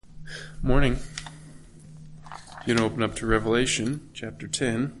Morning. You can open up to Revelation chapter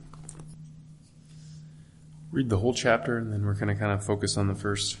 10. Read the whole chapter, and then we're going to kind of focus on the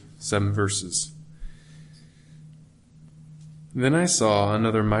first 7 verses. Then I saw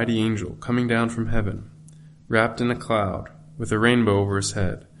another mighty angel coming down from heaven, wrapped in a cloud, with a rainbow over his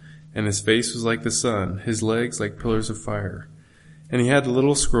head, and his face was like the sun, his legs like pillars of fire. And he had a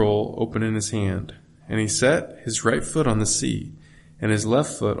little scroll open in his hand, and he set his right foot on the sea, and his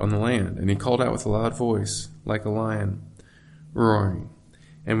left foot on the land, and he called out with a loud voice, like a lion, roaring.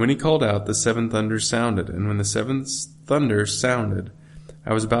 And when he called out, the 7 thunders sounded, and when the 7th thunder sounded,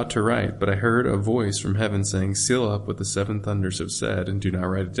 I was about to write, but I heard a voice from heaven saying, Seal up what the 7 thunders have said, and do not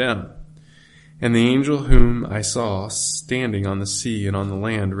write it down. And the angel whom I saw standing on the sea and on the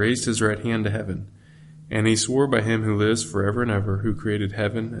land raised his right hand to heaven, and he swore by him who lives forever and ever, who created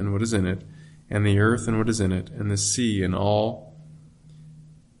heaven and what is in it, and the earth and what is in it, and the sea and all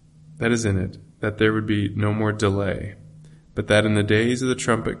that is in it, that there would be no more delay, but that in the days of the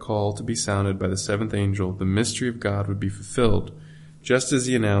trumpet call to be sounded by the 7th angel, the mystery of God would be fulfilled, just as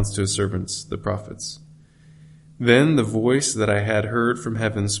he announced to his servants, the prophets. Then the voice that I had heard from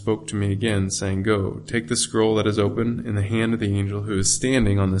heaven spoke to me again, saying, Go, take the scroll that is open in the hand of the angel who is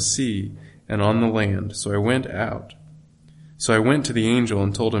standing on the sea and on the land. So I went to the angel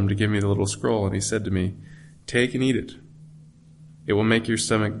and told him to give me the little scroll, and he said to me, Take and eat it. It will make your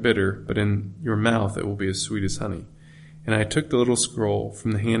stomach bitter, but in your mouth it will be as sweet as honey. And I took the little scroll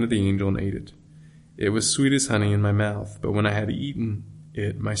from the hand of the angel and ate it. It was sweet as honey in my mouth, but when I had eaten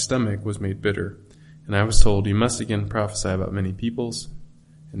it, my stomach was made bitter. And I was told, You must again prophesy about many peoples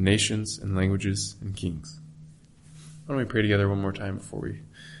and nations and languages and kings. Why don't we pray together one more time before we...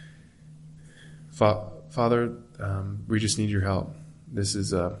 Father, we just need your help. This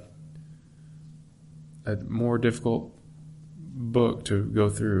is a more difficult book to go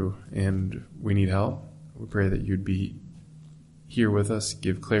through, and we need help. We pray that you'd be here with us,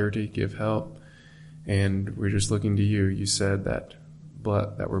 give clarity, give help, and we're just looking to you. You said that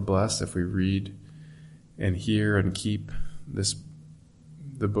we're blessed if we read and hear and keep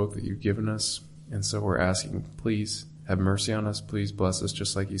the book that you've given us, and so we're asking, please have mercy on us, please bless us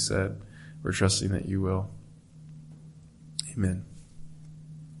just like you said. We're trusting that you will. Amen.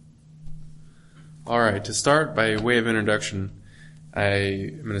 All right, to start, by way of introduction, I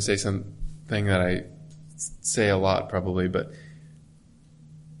am going to say something that I say a lot probably, but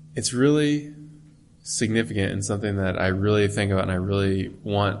it's really significant and something that I really think about and I really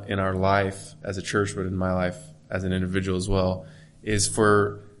want in our life as a church, but in my life as an individual as well, is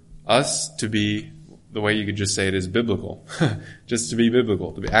for us to be, the way you could just say it is biblical, just to be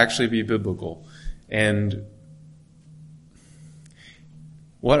biblical, actually be biblical. And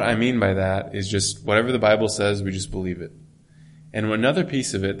what I mean by that is just whatever the Bible says, we just believe it. And another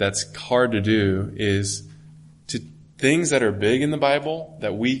piece of it that's hard to do is to things that are big in the Bible,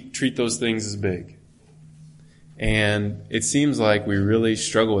 that we treat those things as big. And it seems like we really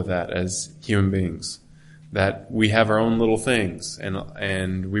struggle with that as human beings, that we have our own little things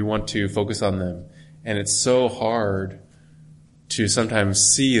and we want to focus on them. And it's so hard to sometimes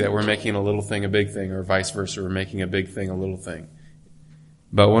see that we're making a little thing a big thing, or vice versa, we're making a big thing a little thing.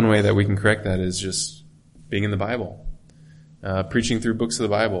 But one way that we can correct that is just being in the Bible. Preaching through books of the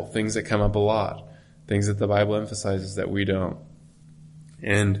Bible, things that come up a lot, things that the Bible emphasizes that we don't.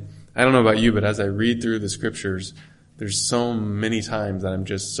 And I don't know about you, but as I read through the scriptures, there's so many times that I'm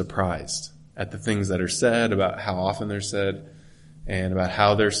just surprised at the things that are said, about how often they're said, and about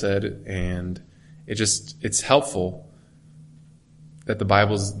how they're said. And it's helpful that the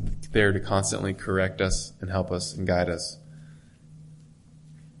Bible's there to constantly correct us and help us and guide us.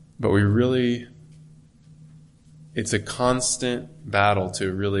 But it's a constant battle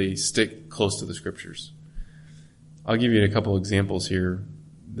to really stick close to the scriptures. I'll give you a couple examples here.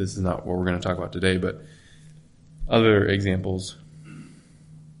 This is not what we're going to talk about today, but other examples.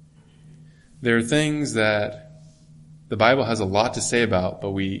 There are things that the Bible has a lot to say about,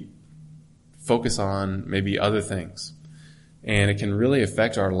 but we focus on maybe other things. And it can really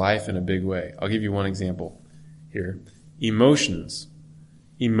affect our life in a big way. I'll give you one example here. Emotions.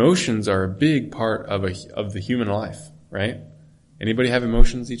 Emotions are a big part of the human life, right? Anybody have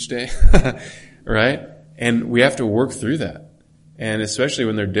emotions each day? Right? And we have to work through that. And especially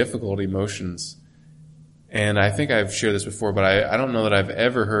when they're difficult emotions. And I think I've shared this before, but I don't know that I've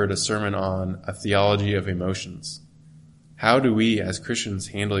ever heard a sermon on a theology of emotions. How do we as Christians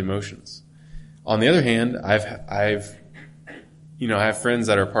handle emotions? On the other hand, I have friends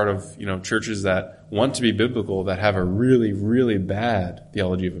that are part of, churches that want to be biblical that have a really, really bad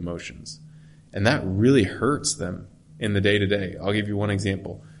theology of emotions. And that really hurts them in the day-to-day. I'll give you one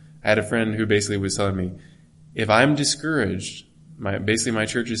example. I had a friend who basically was telling me, if I'm discouraged, my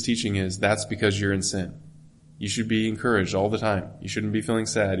church's teaching is that's because you're in sin. You should be encouraged all the time. You shouldn't be feeling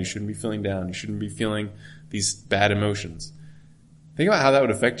sad. You shouldn't be feeling down. You shouldn't be feeling these bad emotions. Think about how that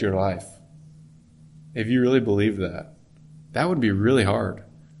would affect your life. If you really believed that, that would be really hard.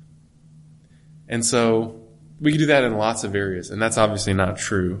 And so we could do that in lots of areas, and that's obviously not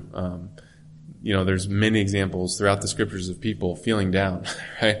true. There's many examples throughout the scriptures of people feeling down,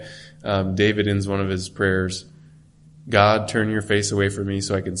 right? David ends one of his prayers, God, turn your face away from me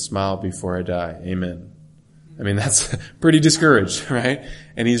so I can smile before I die. Amen. I mean, that's pretty discouraged, right?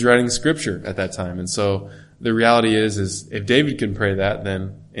 And he's writing scripture at that time. And so the reality is if David can pray that,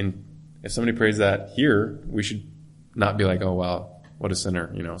 then if somebody prays that here, we should not be like, oh, wow, what a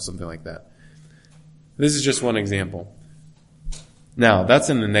sinner, something like that. This is just one example. Now, that's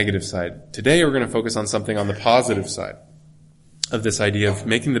in the negative side. Today, we're going to focus on something on the positive side of this idea of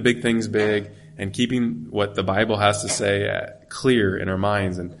making the big things big and keeping what the Bible has to say clear in our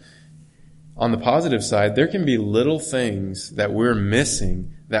minds. And on the positive side, there can be little things that we're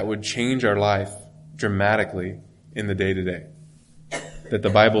missing that would change our life dramatically in the day-to-day that the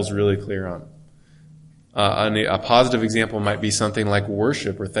Bible's really clear on. A positive example might be something like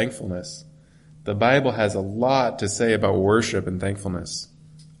worship or thankfulness. The Bible has a lot to say about worship and thankfulness.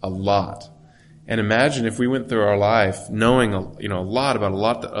 A lot. And imagine if we went through our life knowing a lot about a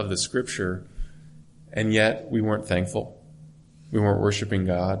lot of the scripture, and yet we weren't thankful. We weren't worshiping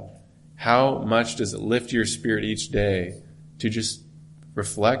God. How much does it lift your spirit each day to just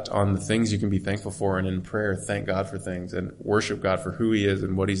reflect on the things you can be thankful for, and in prayer thank God for things and worship God for who he is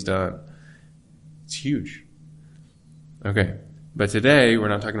and what he's done? It's huge. Okay. But today, we're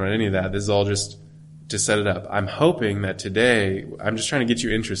not talking about any of that. This is all just to set it up. I'm hoping that today, I'm just trying to get you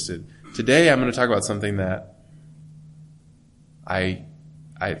interested. Today, I'm going to talk about something that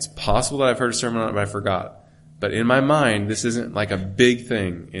it's possible that I've heard a sermon on it, but I forgot. But in my mind, this isn't like a big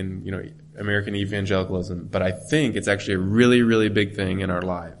thing in, American evangelicalism, but I think it's actually a really, really big thing in our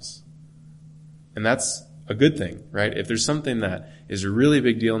lives. And that's a good thing, right? If there's something that is a really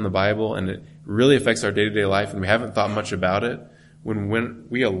big deal in the Bible and it really affects our day-to-day life and we haven't thought much about it, when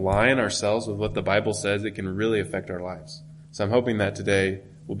we align ourselves with what the Bible says, it can really affect our lives. So I'm hoping that today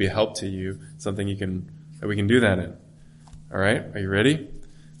will be a help to you, something that we can do that in. All right? Are you ready?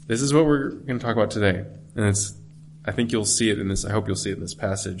 This is what we're going to talk about today. And I think you'll see it in this, I hope you'll see it in this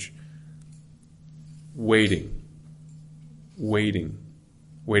passage. Waiting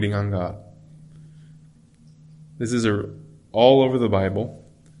on God. This is all over the Bible.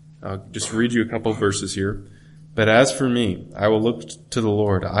 I'll just read you a couple verses here. But as for me, I will look to the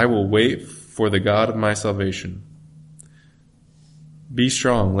Lord. I will wait for the God of my salvation. Be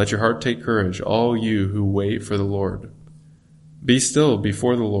strong. Let your heart take courage, all you who wait for the Lord. Be still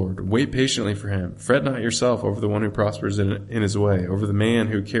before the Lord. Wait patiently for him. Fret not yourself over the one who prospers in his way, over the man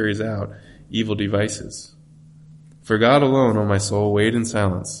who carries out evil devices. For God alone, O my soul, wait in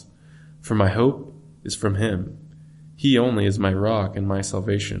silence. For my hope is from him. He only is my rock and my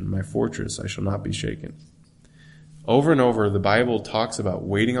salvation, my fortress. I shall not be shaken. Over and over, the Bible talks about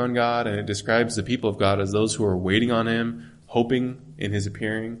waiting on God, and it describes the people of God as those who are waiting on him, hoping in his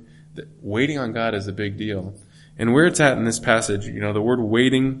appearing. That waiting on God is a big deal. And where it's at in this passage, the word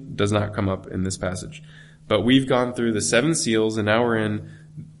waiting does not come up in this passage. But we've gone through the 7 seals, and now we're in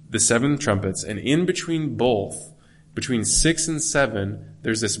the 7 trumpets. And in between both, between 6 and 7,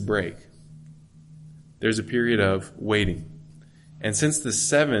 there's this break. There's a period of waiting. And since the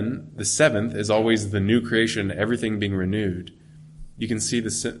 7th is always the new creation, everything being renewed, you can see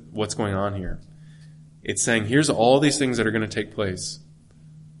what's going on here. It's saying, here's all these things that are going to take place.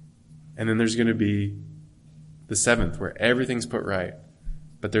 And then there's going to be the 7th where everything's put right.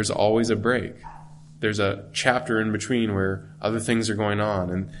 But there's always a break. There's a chapter in between where other things are going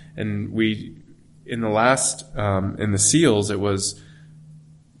on. And we, in the seals, it was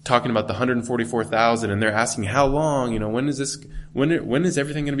talking about the 144,000, and they're asking how long, when is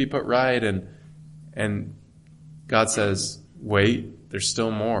everything going to be put right? And God says, wait, there's still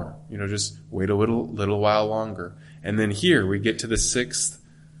more, just wait a little while longer. And then here we get to the 6th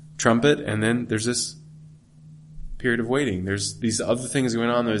trumpet, and then there's this period of waiting. There's these other things going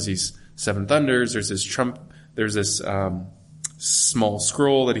on. There's these 7 thunders. There's this small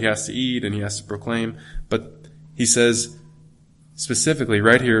scroll that he has to eat and he has to proclaim. But he says, specifically,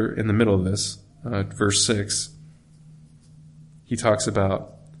 right here in the middle of this, verse 6, he talks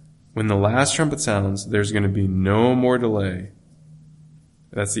about when the last trumpet sounds, there's going to be no more delay.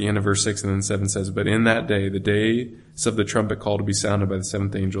 That's the end of verse 6, and then 7 says, but in that day, the days of the trumpet call to be sounded by the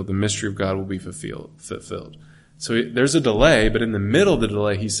 7th angel, the mystery of God will be fulfilled. So there's a delay, but in the middle of the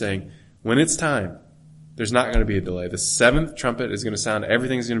delay, he's saying, when it's time, there's not going to be a delay. The seventh trumpet is going to sound.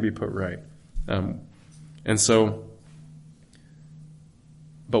 Everything's going to be put right. And so,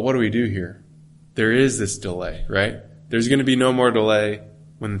 but what do we do here? There is this delay, right? There's going to be no more delay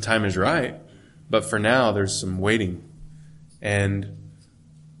when the time is right. But for now, there's some waiting. And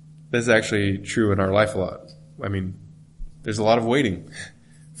this is actually true in our life a lot. I mean, there's a lot of waiting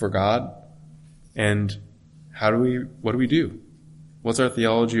for God. And what do we do? What's our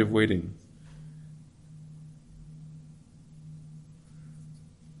theology of waiting?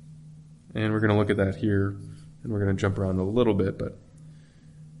 And we're going to look at that here, and we're going to jump around a little bit, but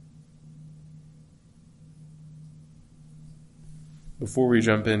before we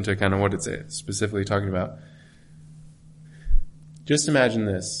jump into kind of what it's specifically talking about, just imagine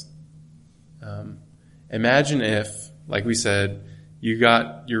this. Imagine if, like we said,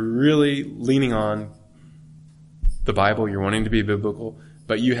 you're really leaning on the Bible, you're wanting to be biblical,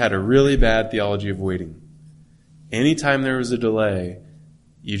 but you had a really bad theology of waiting. Anytime there was a delay,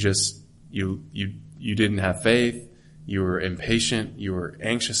 you didn't have faith, you were impatient, you were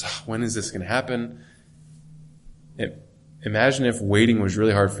anxious. Oh, when is this going to happen? Imagine if waiting was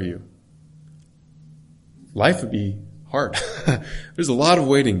really hard for you. Life would be hard. There's a lot of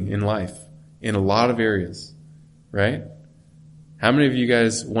waiting in life, in a lot of areas, right? How many of you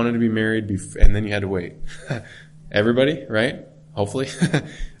guys wanted to be married and then you had to wait? Everybody, right? Hopefully.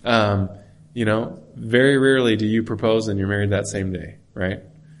 Very rarely do you propose and you're married that same day, right?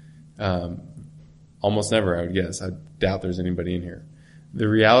 Almost never, I would guess. I doubt there's anybody in here. The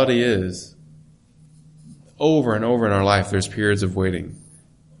reality is, over and over in our life, there's periods of waiting.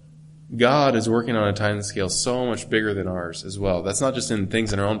 God is working on a time scale so much bigger than ours as well. That's not just in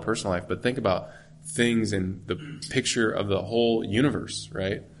things in our own personal life, but think about things in the picture of the whole universe,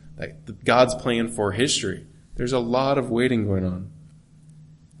 right? Like God's plan for history. There's a lot of waiting going on.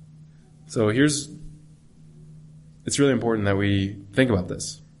 So it's really important that we think about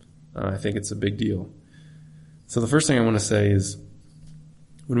this. I think it's a big deal. So the first thing I want to say is,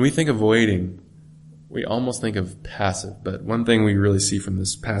 when we think of waiting, we almost think of passive. But one thing we really see from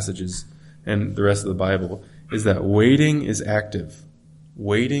this passage and the rest of the Bible is that waiting is active.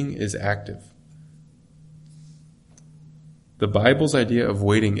 Waiting is active. The Bible's idea of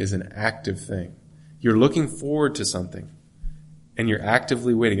waiting is an active thing. You're looking forward to something, and you're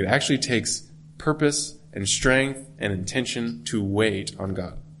actively waiting. It actually takes purpose and strength and intention to wait on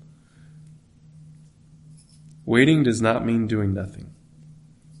God. Waiting does not mean doing nothing.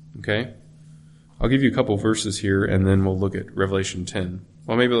 Okay? I'll give you a couple verses here, and then we'll look at Revelation 10.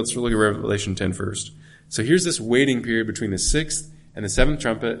 Well, maybe let's look at Revelation 10 first. So here's this waiting period between the sixth and the seventh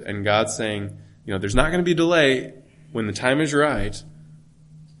trumpet, and God saying, there's not going to be a delay. When the time is right,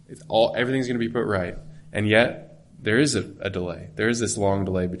 everything's going to be put right. And yet, there is a delay. There is this long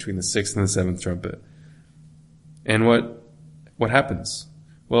delay between the sixth and the seventh trumpet. And what happens?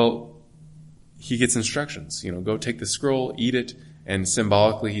 Well, he gets instructions. Go take the scroll, eat it, and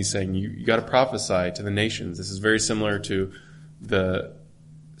symbolically he's saying, you got to prophesy to the nations. This is very similar to the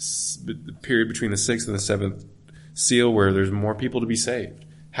period between the sixth and the seventh seal, where there's more people to be saved.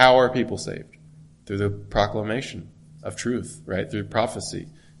 How are people saved? Through the proclamation of truth, right? Through prophecy,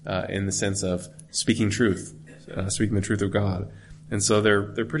 in the sense of speaking truth, speaking the truth of God. And so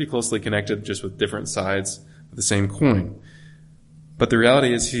they're pretty closely connected, just with different sides of the same coin. But the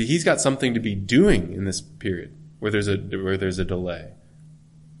reality is he's got something to be doing in this period where there's a delay.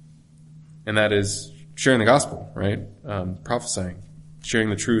 And that is sharing the gospel, right? Prophesying, sharing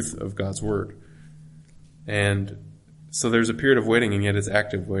the truth of God's word. And so there's a period of waiting, and yet it's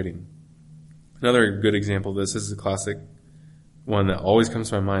active waiting. Another good example of this is a classic one that always comes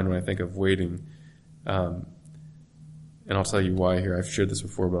to my mind when I think of waiting. And I'll tell you why here. I've shared this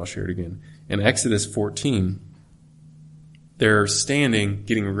before, but I'll share it again. In Exodus 14, they're standing,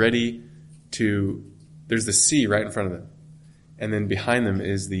 getting ready there's the sea right in front of them. And then behind them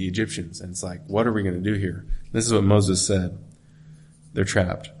is the Egyptians. And it's like, what are we going to do here? This is what Moses said. They're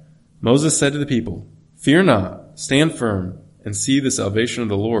trapped. Moses said to the people, "Fear not, stand firm, and see the salvation of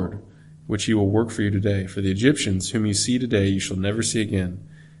the Lord, which he will work for you today. For the Egyptians whom you see today, you shall never see again.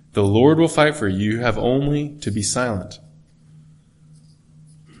 The Lord will fight for you. You have only to be silent."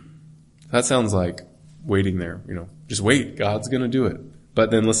 That sounds like waiting there, just wait. God's going to do it.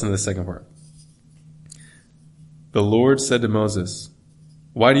 But then listen to the second part. The Lord said to Moses,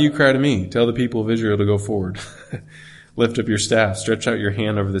 "Why do you cry to me? Tell the people of Israel to go forward. Lift up your staff, stretch out your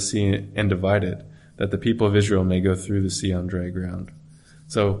hand over the sea and divide it, that the people of Israel may go through the sea on dry ground."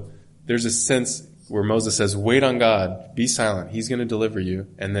 So there's a sense where Moses says, wait on God, be silent. He's going to deliver you.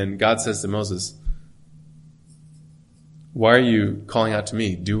 And then God says to Moses, Why are you calling out to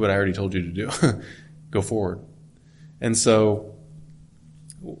me? Do what I already told you to do. Go forward. And so,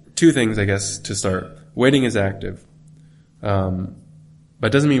 two things, I guess, to start. Waiting is active. But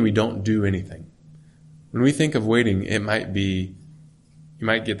it doesn't mean we don't do anything. When we think of waiting, it might be, you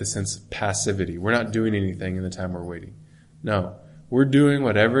might get the sense of passivity. We're not doing anything in the time we're waiting. No, we're doing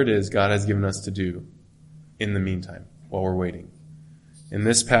whatever it is God has given us to do in the meantime while we're waiting. In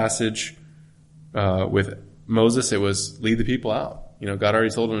this passage, with Moses, it was lead the people out. God already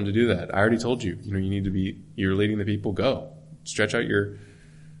told him to do that. I already told you, you're leading the people, go. Stretch out your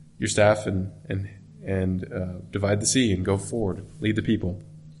staff and divide the sea and go forward. Lead the people.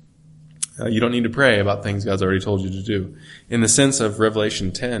 You don't need to pray about things God's already told you to do. In the sense of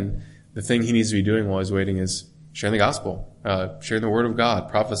Revelation 10, the thing he needs to be doing while he's waiting is sharing the gospel, sharing the word of God,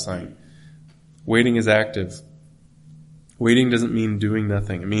 prophesying. Waiting is active. Waiting doesn't mean doing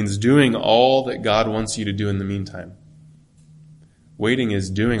nothing. It means doing all that God wants you to do in the meantime. Waiting is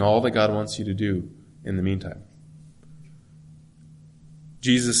doing all that God wants you to do in the meantime.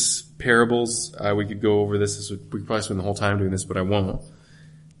 Jesus' parables, we could go over this. We could probably spend the whole time doing this, but I won't.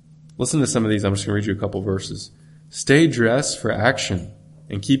 Listen to some of these. I'm just going to read you a couple verses. Stay dressed for action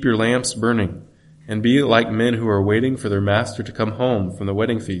and keep your lamps burning, and be like men who are waiting for their master to come home from the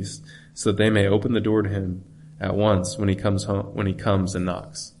wedding feast, so that they may open the door to him at once when he comes and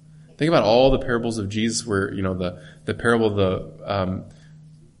knocks. Think about all the parables of Jesus where, the parable of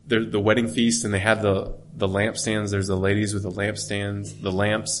the wedding feast, and they have the lampstands. There's the ladies with the lampstands, the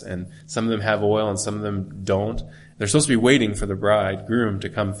lamps, and some of them have oil and some of them don't. They're supposed to be waiting for the bridegroom to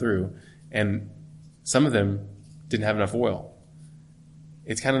come through, and some of them didn't have enough oil.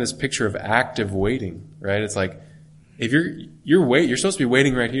 It's kind of this picture of active waiting, right? It's like, if you're supposed to be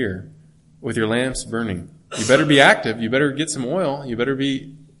waiting right here with your lamps burning. You better be active. You better get some oil. You better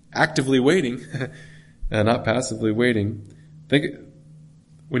be actively waiting, not passively waiting.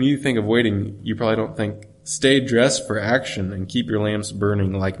 When you think of waiting, you probably don't think, stay dressed for action and keep your lamps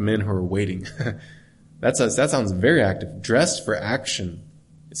burning like men who are waiting. That sounds very active. Dressed for action.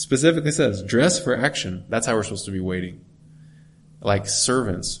 It specifically says, dress for action. That's how we're supposed to be waiting. Like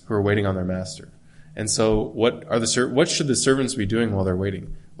servants who are waiting on their master. And so what should the servants be doing while they're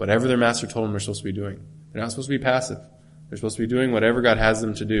waiting? Whatever their master told them they're supposed to be doing. They're not supposed to be passive. They're supposed to be doing whatever God has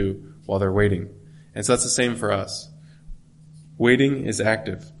them to do while they're waiting. And so that's the same for us. Waiting is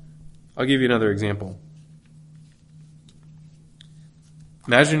active. I'll give you another example.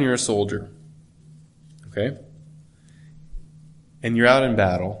 Imagine you're a soldier. Okay? And you're out in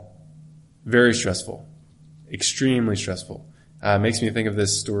battle. Very stressful. Extremely stressful. Makes me think of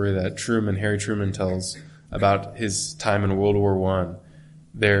this story that Harry Truman tells about his time in World War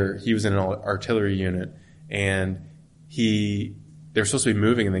I. He was in an artillery unit, and they were supposed to be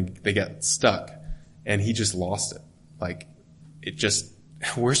moving, and they got stuck, and he just lost it.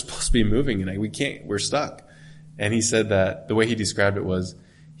 We're supposed to be moving, and we're stuck. And he said that the way he described it was,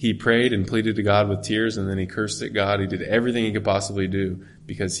 he prayed and pleaded to God with tears, and then he cursed at God. He did everything he could possibly do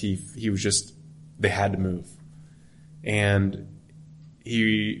because they had to move. And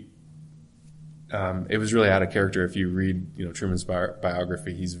it was really out of character if you read, Truman's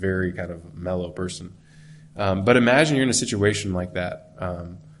biography. He's a very kind of mellow person. But imagine you're in a situation like that,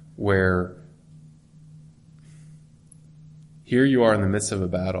 where here you are in the midst of a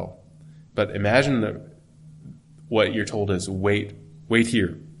battle, but imagine what you're told is wait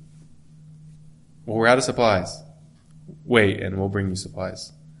here. Well, we're out of supplies. Wait, and we'll bring you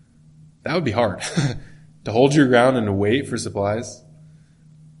supplies. That would be hard. To hold your ground and to wait for supplies.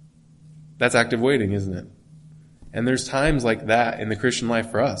 That's active waiting, isn't it? And there's times like that in the Christian life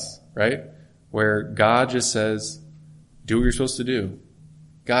for us, right? Where God just says, do what you're supposed to do.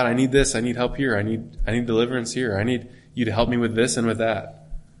 God, I need this. I need help here. I need deliverance here. I need you to help me with this and with that.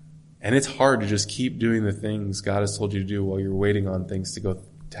 And it's hard to just keep doing the things God has told you to do while you're waiting on things to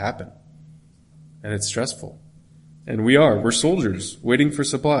happen. And it's stressful. And we're soldiers waiting for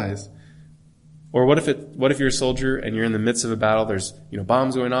supplies. Or what if you're a soldier and you're in the midst of a battle, there's,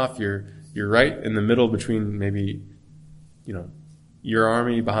 bombs going off, you're right in the middle between maybe, your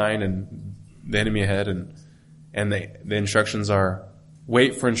army behind and the enemy ahead, and the instructions are,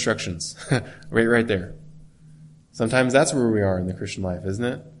 wait for instructions. Wait right there. Sometimes that's where we are in the Christian life, isn't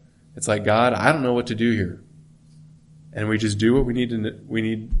it? It's like, God, I don't know what to do here. And we just do what we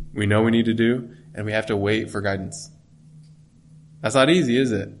know we need to do, and we have to wait for guidance. That's not easy,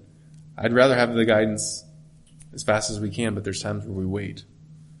 is it? I'd rather have the guidance as fast as we can, but there's times where we wait.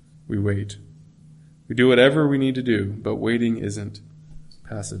 We wait. We do whatever we need to do, but waiting isn't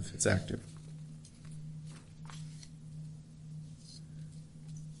passive, it's active.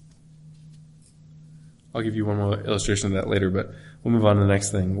 I'll give you one more illustration of that later, but we'll move on to the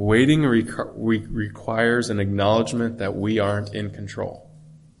next thing. Waiting requires an acknowledgement that we aren't in control.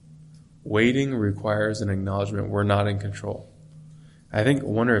 Waiting requires an acknowledgement we're not in control. I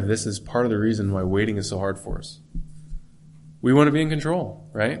wonder if this is part of the reason why waiting is so hard for us. We want to be in control,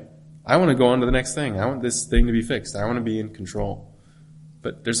 right? I want to go on to the next thing. I want this thing to be fixed. I want to be in control.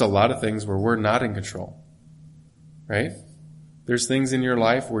 But there's a lot of things where we're not in control, right? There's things in your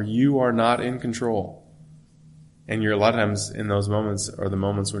life where you are not in control. And you're a lot of times in those moments are the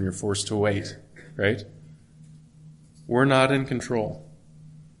moments when you're forced to wait, right? We're not in control.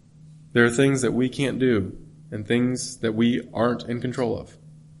 There are things that we can't do and things that we aren't in control of.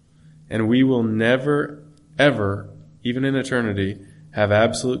 And we will never, ever, even in eternity, have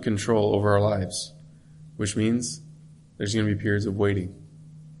absolute control over our lives, which means there's going to be periods of waiting.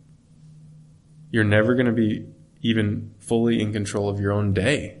 You're never going to be even fully in control of your own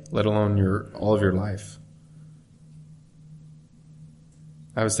day, let alone all of your life.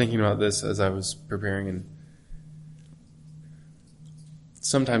 I was thinking about this as I was preparing, and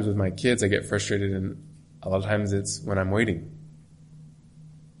sometimes with my kids I get frustrated, and a lot of times it's when I'm waiting.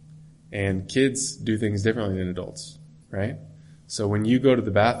 And kids do things differently than adults, right? So when you go to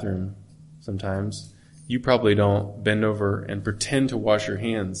the bathroom, sometimes you probably don't bend over and pretend to wash your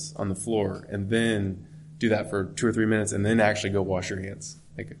hands on the floor and then do that for 2 or 3 minutes and then actually go wash your hands.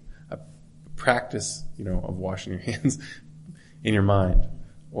 Like a practice, of washing your hands in your mind,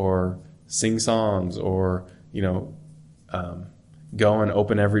 or sing songs, or, go and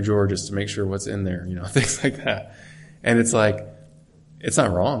open every drawer just to make sure what's in there, things like that. And it's like, it's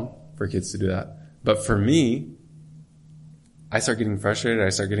not wrong for kids to do that. But for me, I start getting frustrated. I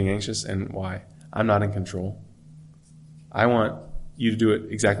start getting anxious. And why? I'm not in control. I want you to do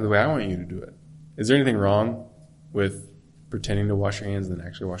it exactly the way I want you to do it. Is there anything wrong with pretending to wash your hands and then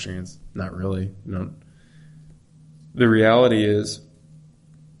actually wash your hands? Not really. No. The reality is,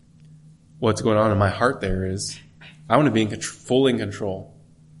 what's going on in my heart there is, I want to be fully in control.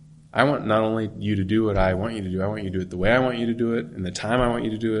 I want not only you to do what I want you to do, I want you to do it the way I want you to do it, and the time I want you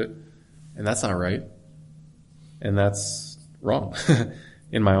to do it. And that's not right. And that's wrong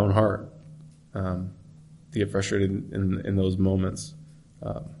in my own heart, to get frustrated in those moments.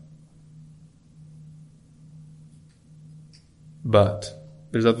 But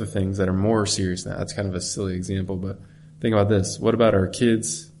there's other things that are more serious than that. That's kind of a silly example, but think about this. What about our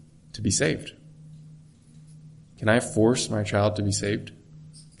kids to be saved? Can I force my child to be saved?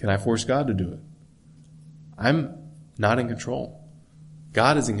 Can I force God to do it? I'm not in control.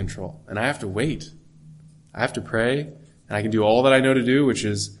 God is in control, and I have to wait. I have to pray, and I can do all that I know to do, which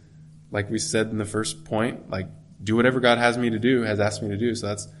is, like we said in the first point, do whatever God has asked me to do. So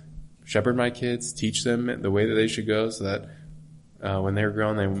that's shepherd my kids, teach them the way that they should go, so that when they're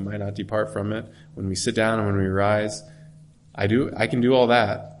grown, they might not depart from it. When we sit down and when we rise, I can do all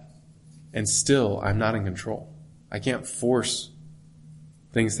that, and still I'm not in control. I can't force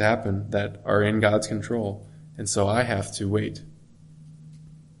things to happen that are in God's control, and so I have to wait.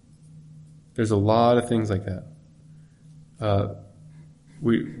 There's a lot of things like that.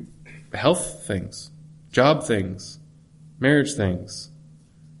 Health things, job things, marriage things,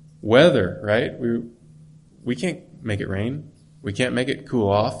 weather, right? We can't make it rain. We can't make it cool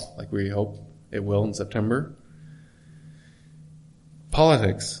off like we hope it will in September.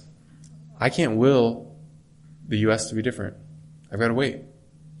 Politics. I can't will the U.S. to be different. I've got to wait.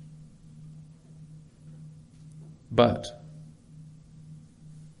 But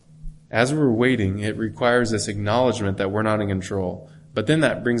as we're waiting, it requires this acknowledgement that we're not in control. But then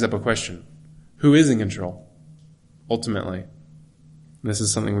that brings up a question. Who is in control? Ultimately. And this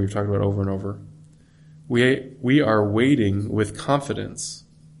is something we've talked about over and over. We are waiting with confidence.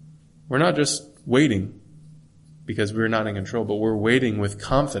 We're not just waiting because we're not in control, but we're waiting with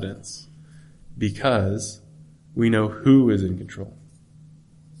confidence because we know who is in control.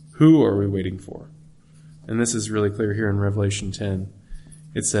 Who are we waiting for? And this is really clear here in Revelation 10.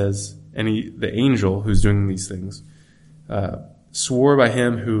 It says, the angel who's doing these things swore by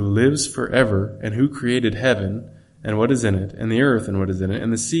him who lives forever and who created heaven and what is in it, and the earth and what is in it,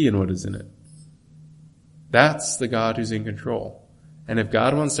 and the sea and what is in it. That's the God who's in control. And if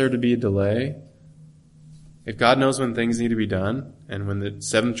God wants there to be a delay, if God knows when things need to be done, and when the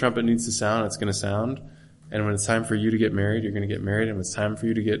seventh trumpet needs to sound, it's going to sound. And when it's time for you to get married, you're going to get married. And when it's time for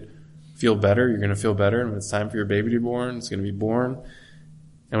you to feel better, you're going to feel better. And when it's time for your baby to be born, it's going to be born.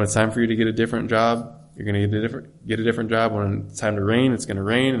 And when it's time for you to get a different job, you're going to get a different job. When it's time to reign, it's going to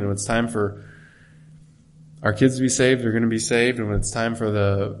reign. And when it's time for our kids to be saved, they're going to be saved. And when it's time for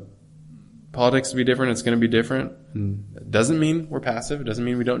the politics to be different, it's going to be different. And Doesn't mean we're passive. It doesn't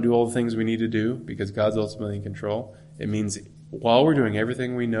mean we don't do all the things we need to do because God's ultimately in control. It means while we're doing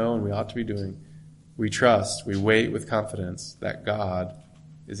everything we know and we ought to be doing, we trust, we wait with confidence that God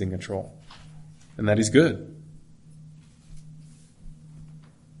is in control and that he's good.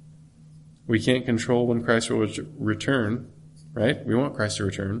 We can't control when Christ will return, right? We want Christ to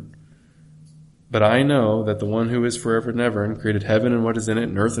return. But I know that the one who is forever and ever and created heaven and what is in it,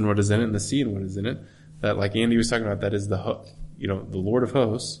 and earth and what is in it, and the sea and what is in it, that, like Andy was talking about, that is the Lord of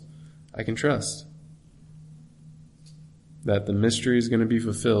hosts, I can trust that the mystery is going to be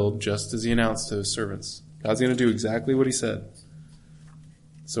fulfilled just as he announced to his servants. God's going to do exactly what he said.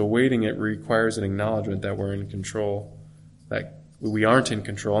 So waiting, it requires an acknowledgement that we're in control, that we aren't in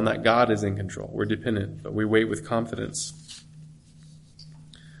control, and that God is in control. We're dependent, but we wait with confidence.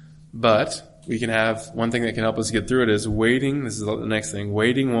 But we can have one thing that can help us get through it is waiting. This is the next thing.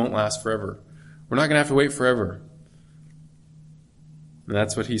 Waiting won't last forever. We're not going to have to wait forever. And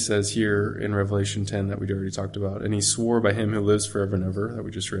that's what he says here in Revelation 10 that we already talked about. And he swore by him who lives forever and ever, that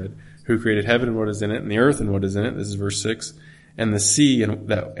we just read, who created heaven and what is in it, and the earth and what is in it. This is verse 6. And the sea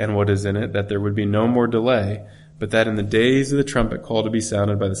and what is in it, that there would be no more delay, but that in the days of the trumpet call to be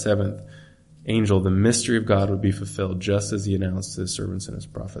sounded by the seventh angel, the mystery of God would be fulfilled, just as he announced to his servants and his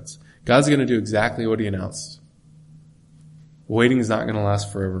prophets. God's going to do exactly what he announced. Waiting is not going to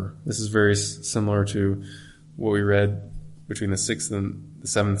last forever. This is very similar to what we read between the sixth and the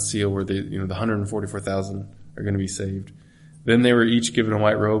seventh seal, where the 144,000 are going to be saved. Then they were each given a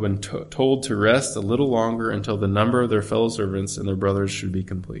white robe and told to rest a little longer until the number of their fellow servants and their brothers should be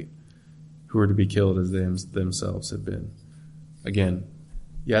complete, who were to be killed as they themselves had been. Again,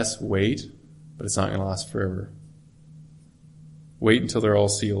 yes, wait, but it's not going to last forever. Wait until they're all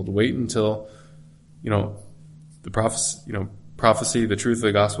sealed. Wait until, the prophecy, the truth of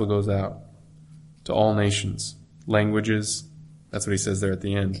the gospel goes out to all nations, languages. That's what he says there at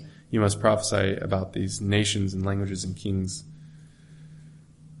the end. You must prophesy about these nations and languages and kings.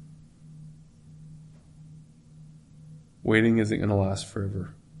 Waiting isn't going to last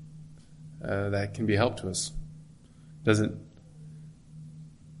forever. That can be help to us. God's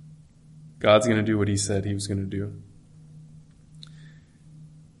going to do what he said he was going to do.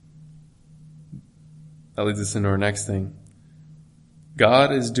 That leads us into our next thing.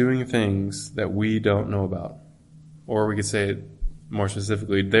 God is doing things that we don't know about. Or we could say it more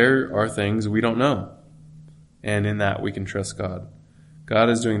specifically, there are things we don't know. And in that we can trust God. God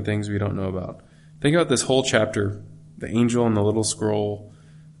is doing things we don't know about. Think about this whole chapter, the angel and the little scroll.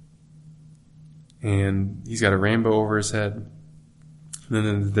 And he's got a rainbow over his head. And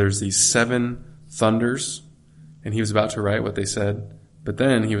then there's these 7 thunders. And he was about to write what they said. But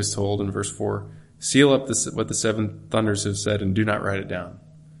then he was told in verse 4, seal up what the 7 thunders have said and do not write it down.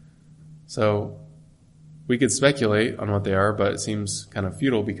 So we could speculate on what they are, but it seems kind of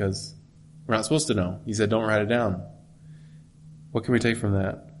futile because we're not supposed to know. He said don't write it down. What can we take from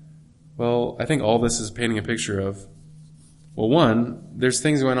that? Well, I think all this is painting a picture of, well, one, there's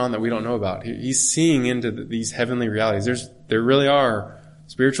things going on that we don't know about. He's seeing into these heavenly realities. There really are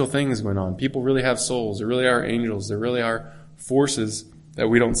spiritual things going on. People really have souls. There really are angels. There really are forces that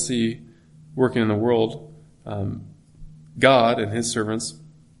we don't see working in the world. God and his servants,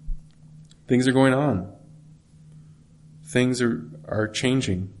 things are going on. Things are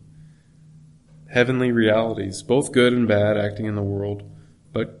changing. Heavenly realities, both good and bad, acting in the world.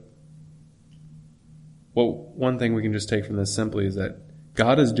 But one thing we can just take from this simply is that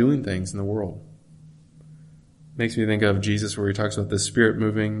God is doing things in the world. Makes me think of Jesus, where he talks about the Spirit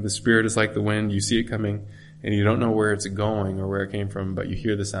moving. The Spirit is like the wind. You see it coming, and you don't know where it's going or where it came from, but you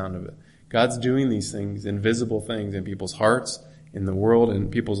hear the sound of it. God's doing these things, invisible things in people's hearts, in the world, in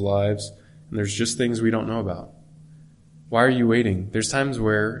people's lives, and there's just things we don't know about. Why are you waiting? There's times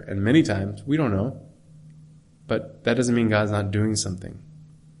where, and many times, we don't know, but that doesn't mean God's not doing something.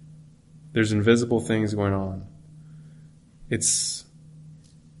 There's invisible things going on. This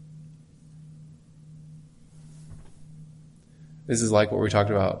is like what we talked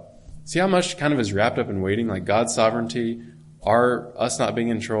about. See how much kind of is wrapped up in waiting, like God's sovereignty, us not being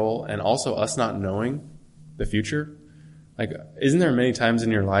in control, and also us not knowing the future? Like, isn't there many times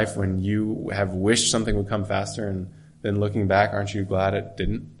in your life when you have wished something would come faster, and then looking back, aren't you glad it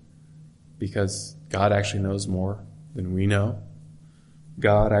didn't? Because God actually knows more than we know.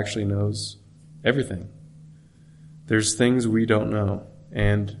 God actually knows everything. There's things we don't know,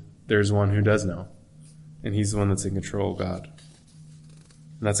 and there's one who does know, and he's the one that's in control, God.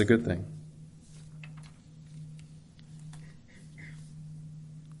 And that's a good thing.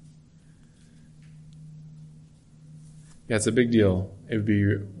 Yeah, it's a big deal. It would be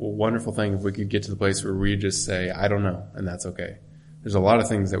a wonderful thing if we could get to the place where we just say, I don't know, and that's okay. There's a lot of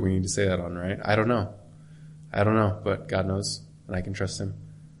things that we need to say that on, right? I don't know. I don't know, but God knows, and I can trust him.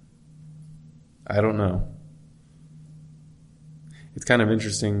 I don't know. It's kind of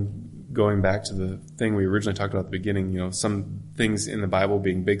interesting going back to the thing we originally talked about at the beginning, some things in the Bible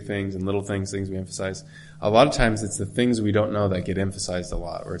being big things and little things we emphasize. A lot of times it's the things we don't know that get emphasized a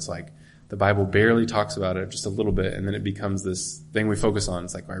lot, where it's like the Bible barely talks about it just a little bit, and then it becomes this thing we focus on.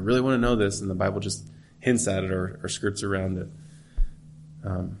 It's like, I really want to know this, and the Bible just hints at it or skirts around it.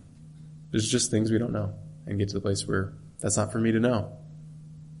 There's just things we don't know, and get to the place where that's not for me to know.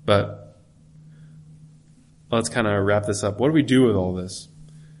 But let's kind of wrap this up. What do we do with all this?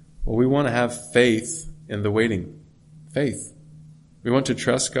 Well, we want to have faith in the waiting. Faith. We want to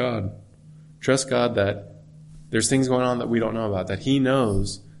trust God. Trust God that there's things going on that we don't know about, that he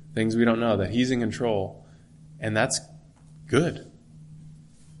knows things we don't know, that he's in control. And that's good.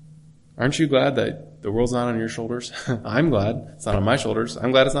 Aren't you glad that the world's not on your shoulders? I'm glad it's not on my shoulders.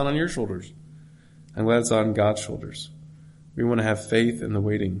 I'm glad it's not on your shoulders. I'm glad it's on God's shoulders. We want to have faith in the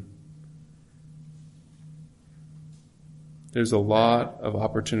waiting. There's a lot of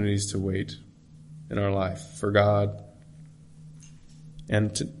opportunities to wait in our life for God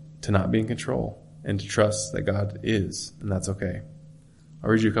and to not be in control and to trust that God is, and that's okay. I'll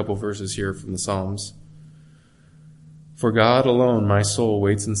read you a couple verses here from the Psalms. For God alone my soul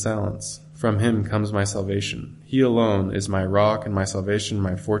waits in silence. From him comes my salvation. He alone is my rock and my salvation,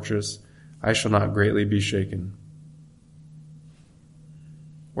 my fortress. I shall not greatly be shaken.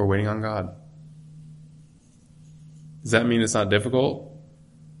 We're waiting on God. Does that mean it's not difficult?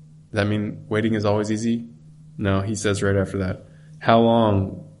 Does that mean waiting is always easy? No, he says right after that, how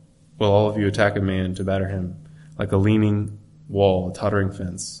long will all of you attack a man to batter him? Like a leaning wall, a tottering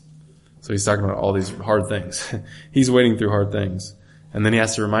fence. So he's talking about all these hard things. He's waiting through hard things. And then he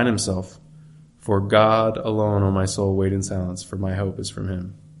has to remind himself, for God alone, O my soul, wait in silence, for my hope is from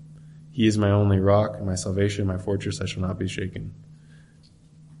him. He is my only rock and my salvation, my fortress, I shall not be shaken.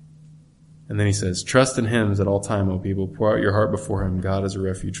 And then he says, trust in him at all time, O people. Pour out your heart before him. God is a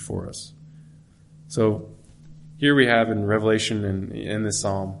refuge for us. So here we have in Revelation and in this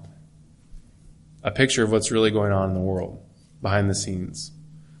psalm a picture of what's really going on in the world behind the scenes.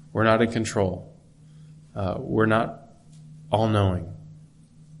 We're not in control. We're not all-knowing.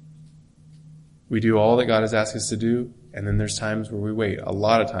 We do all that God has asked us to do, and then there's times where we wait, a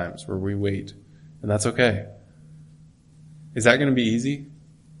lot of times where we wait, and that's okay. Is that going to be easy?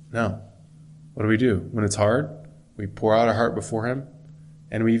 No. What do? When it's hard, we pour out our heart before him,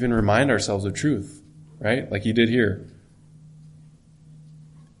 and we even remind ourselves of truth, right? Like he did here.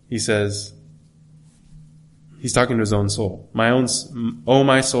 He says, he's talking to his own soul. O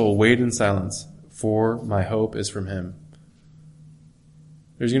my soul, wait in silence, for my hope is from him.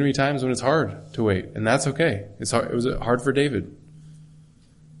 There's going to be times when it's hard to wait, and that's okay. It was hard for David.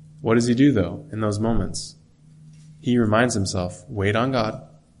 What does he do, though, in those moments? He reminds himself, wait on God.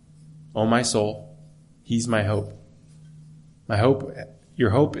 Oh, my soul, he's my hope. My hope, your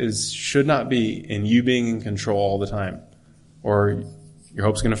hope should not be in you being in control all the time, or your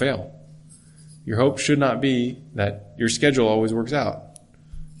hope's going to fail. Your hope should not be that your schedule always works out,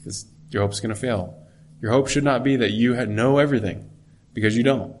 because your hope's going to fail. Your hope should not be that you know everything, because you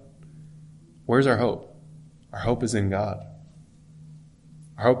don't. Where's our hope? Our hope is in God.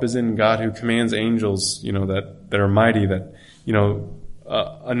 Our hope is in God who commands angels, that are mighty, that,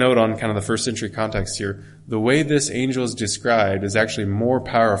 a note on kind of the first century context here. The way this angel is described is actually more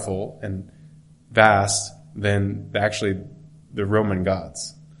powerful and vast than actually the Roman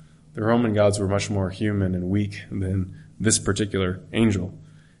gods. The Roman gods were much more human and weak than this particular angel.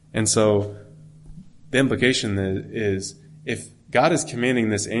 And so the implication is if God is commanding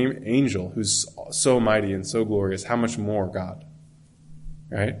this angel who's so mighty and so glorious, how much more God?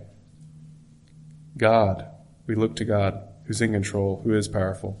 Right? God. We look to God, who's in control, who is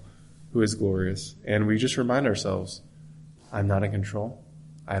powerful, who is glorious. And we just remind ourselves, I'm not in control.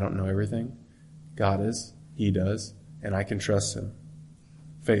 I don't know everything. God is. He does. And I can trust him.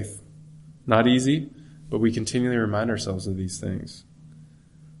 Faith. Not easy, but we continually remind ourselves of these things.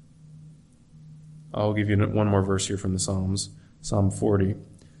 I'll give you one more verse here from the Psalms. Psalm 40.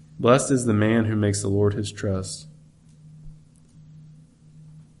 Blessed is the man who makes the Lord his trust.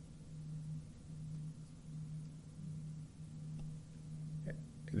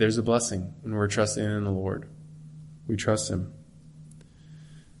 There's a blessing when we're trusting in the Lord. We trust him.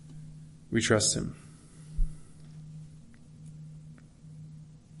 We trust him.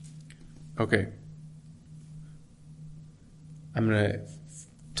 Okay. I'm going to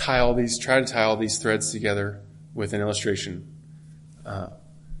try to tie all these threads together with an illustration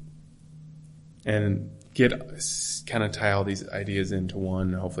and kind of tie all these ideas into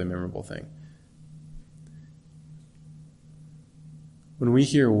one hopefully memorable thing. When we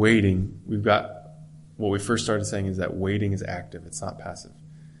hear waiting, we've got what we first started saying is that waiting is active. It's not passive.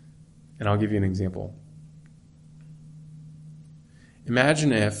 And I'll give you an example.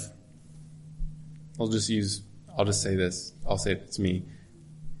 Imagine if, I'll just say this. I'll say it to me.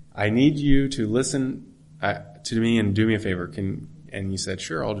 I need you to listen to me and do me a favor. And you said,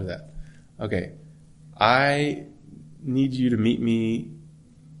 sure, I'll do that. Okay. I need you to meet me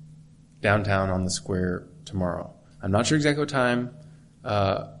downtown on the square tomorrow. I'm not sure exactly what time,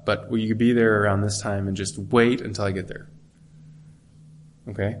 but will you be there around this time and just wait until I get there?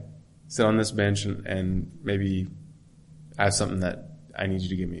 Okay? Sit on this bench and maybe I have something that I need you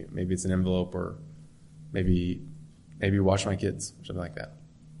to give me. Maybe it's an envelope, or maybe watch my kids, or something like that.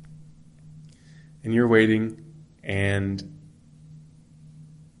 And you're waiting, and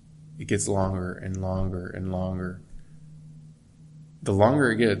it gets longer and longer and longer. The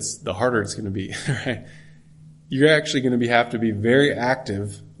longer it gets, the harder it's going to be, right? You're actually going to have to be very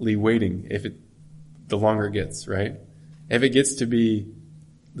actively waiting the longer it gets, right? If it gets to be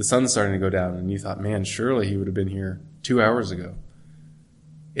the sun's starting to go down and you thought, man, surely he would have been here 2 hours ago.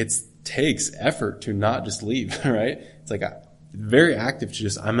 It takes effort to not just leave, right? It's like very active to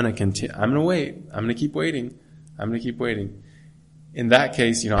just, I'm going to continue. I'm going to wait. I'm going to keep waiting. I'm going to keep waiting. In that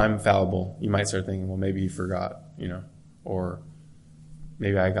case, I'm fallible. You might start thinking, well, maybe he forgot, or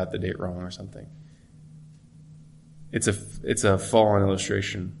maybe I got the date wrong or something. It's a fallen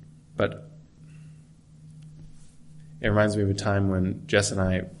illustration, but it reminds me of a time when Jess and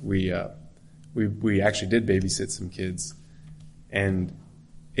I, we actually did babysit some kids, and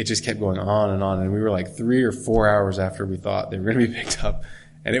it just kept going on, and we were like 3 or 4 hours after we thought they were going to be picked up,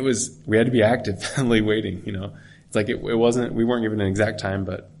 and we had to be actively waiting, It's like it wasn't, we weren't given an exact time,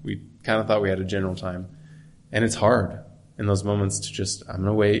 but we kind of thought we had a general time. And it's hard in those moments to just, I'm going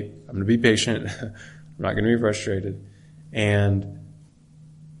to wait, I'm going to be patient, I'm not going to be frustrated. And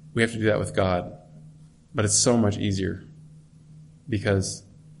we have to do that with God. But it's so much easier because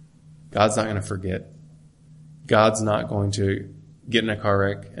God's not going to forget. God's not going to get in a car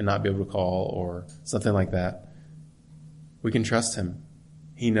wreck and not be able to call or something like that. We can trust him.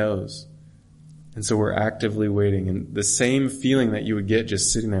 He knows. And so we're actively waiting. And the same feeling that you would get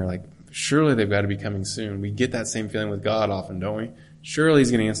just sitting there like, surely they've got to be coming soon. We get that same feeling with God often, don't we? Surely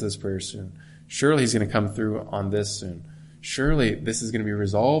he's going to answer this prayer soon. Surely he's going to come through on this soon. Surely this is going to be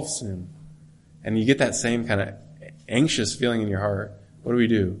resolved soon. And you get that same kind of anxious feeling in your heart. What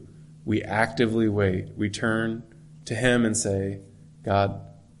do? We actively wait. We turn to him and say, God,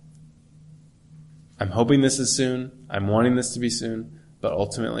 I'm hoping this is soon. I'm wanting this to be soon. But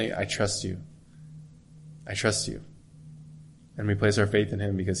ultimately, I trust you. I trust you. And we place our faith in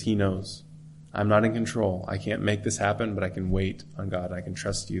him because he knows. I'm not in control. I can't make this happen, but I can wait on God. I can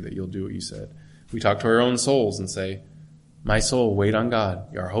trust you that you'll do what you said. We talk to our own souls and say, my soul, wait on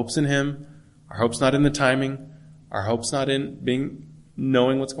God. Our hope's in him. Our hope's not in the timing. Our hope's not in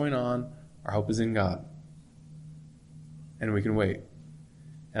knowing what's going on. Our hope is in God. And we can wait.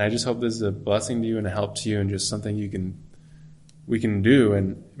 And I just hope this is a blessing to you and a help to you and just something we can do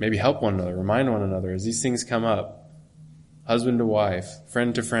and maybe help one another, remind one another as these things come up. Husband to wife,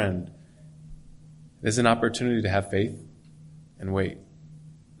 friend to friend. There's an opportunity to have faith and wait.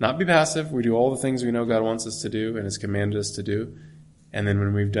 Not be passive. We do all the things we know God wants us to do and has commanded us to do. And then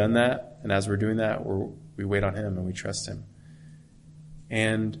when we've done that, and as we're doing that, we wait on him and we trust him.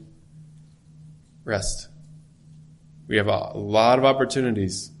 And rest. We have a lot of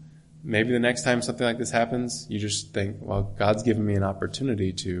opportunities. Maybe the next time something like this happens, you just think, well, God's given me an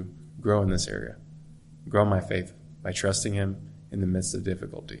opportunity to grow in this area. Grow my faith by trusting him in the midst of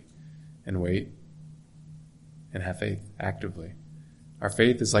difficulty. And wait and have faith actively. Our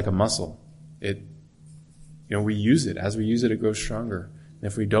faith is like a muscle. We use it. As we use it, it grows stronger.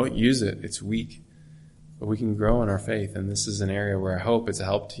 And if we don't use it, it's weak. But we can grow in our faith. And this is an area where I hope it's a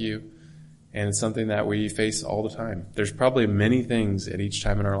help to you. And it's something that we face all the time. There's probably many things at each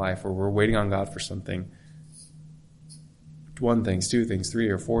time in our life where we're waiting on God for something. 1 thing, 2 things, 3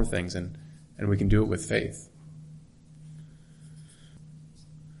 or 4 things. And we can do it with faith.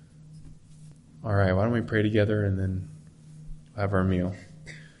 All right, why don't we pray together and then have our meal.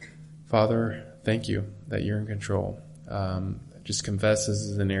 Father, thank you that you're in control. Just confess this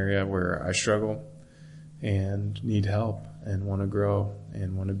is an area where I struggle and need help and want to grow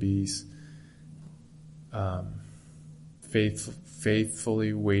and want to be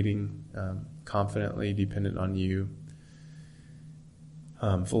faithfully waiting, confidently dependent on you.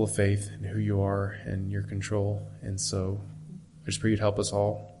 full of faith in who you are and your control. And so I just pray you'd help us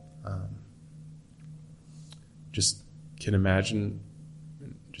all. Just can imagine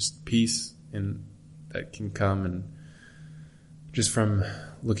just peace and that can come and just from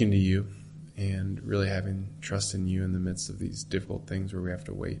looking to you and really having trust in you in the midst of these difficult things where we have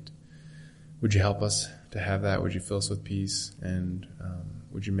to wait. Would you help us to have that? Would you fill us with peace? And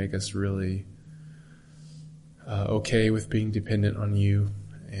would you make us really okay with being dependent on you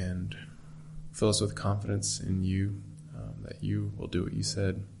and fill us with confidence in you, that you will do what you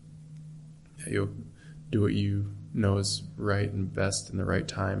said, that you'll do what you know is right and best in the right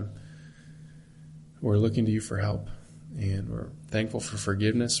time. We're looking to you for help, and we're thankful for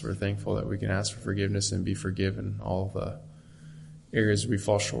forgiveness. We're thankful that we can ask for forgiveness and be forgiven all the areas we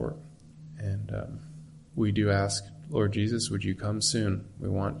fall short. And we do ask, Lord Jesus, would you come soon?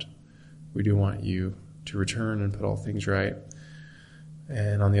 We do want you to return and put all things right.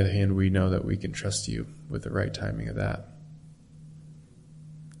 And on the other hand, we know that we can trust you with the right timing of that.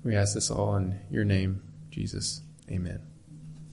 We ask this all in your name, Jesus. Amen.